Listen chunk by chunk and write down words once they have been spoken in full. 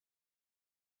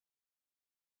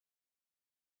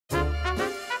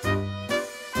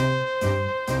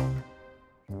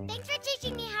Thanks for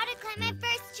teaching me how to climb my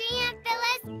first tree, Aunt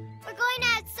Phyllis. We're going to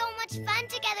have so much fun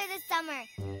together this summer.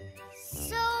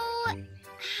 So,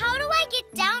 how do I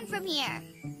get down from here?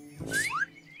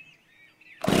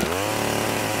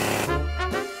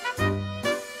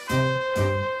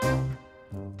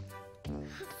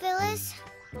 Phyllis,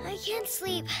 I can't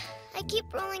sleep. I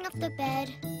keep rolling off the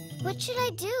bed. What should I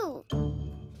do?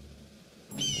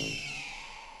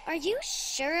 Are you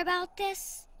sure about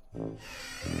this?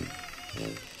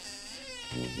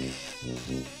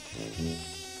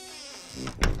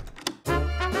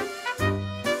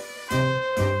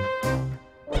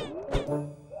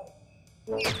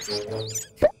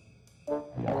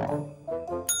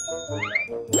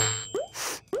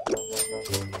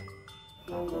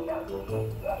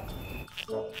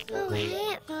 Oh, hey,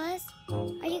 Aunt Phyllis.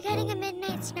 Are you getting a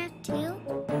midnight snack too?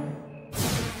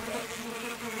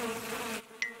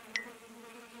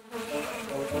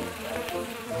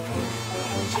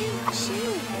 Shoo,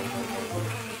 shoo.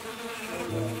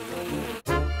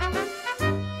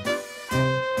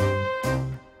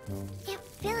 Aunt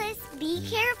Phyllis, be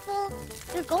careful.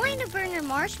 You're going to burn your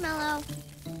marshmallow.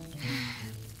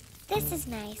 This is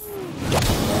nice.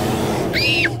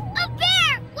 A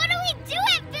bear! What do we do,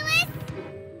 Aunt Phyllis?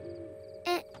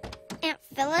 Aunt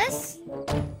Phyllis?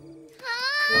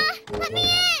 Let me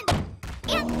in!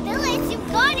 Aunt Phyllis, you've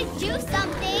got to do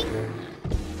something.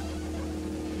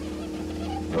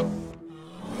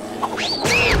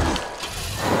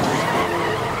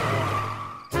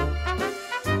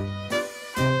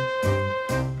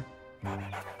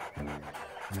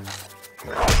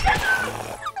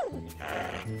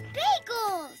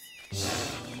 Bagels!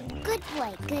 Good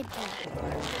boy, good boy.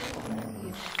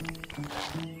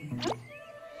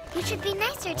 You should be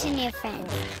nicer to new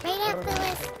friends. Right, Aunt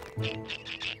Phyllis?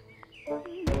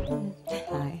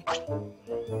 Hi.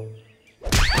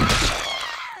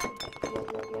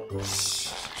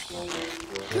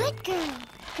 Good girl,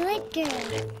 good girl.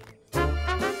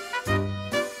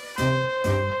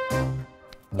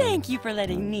 Thank you for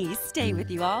letting me stay with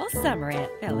you all summer,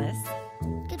 Aunt Phyllis.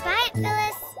 Goodbye, Aunt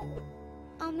Phyllis.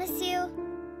 I'll miss you.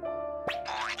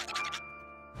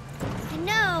 I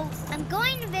know. I'm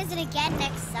going to visit again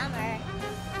next summer.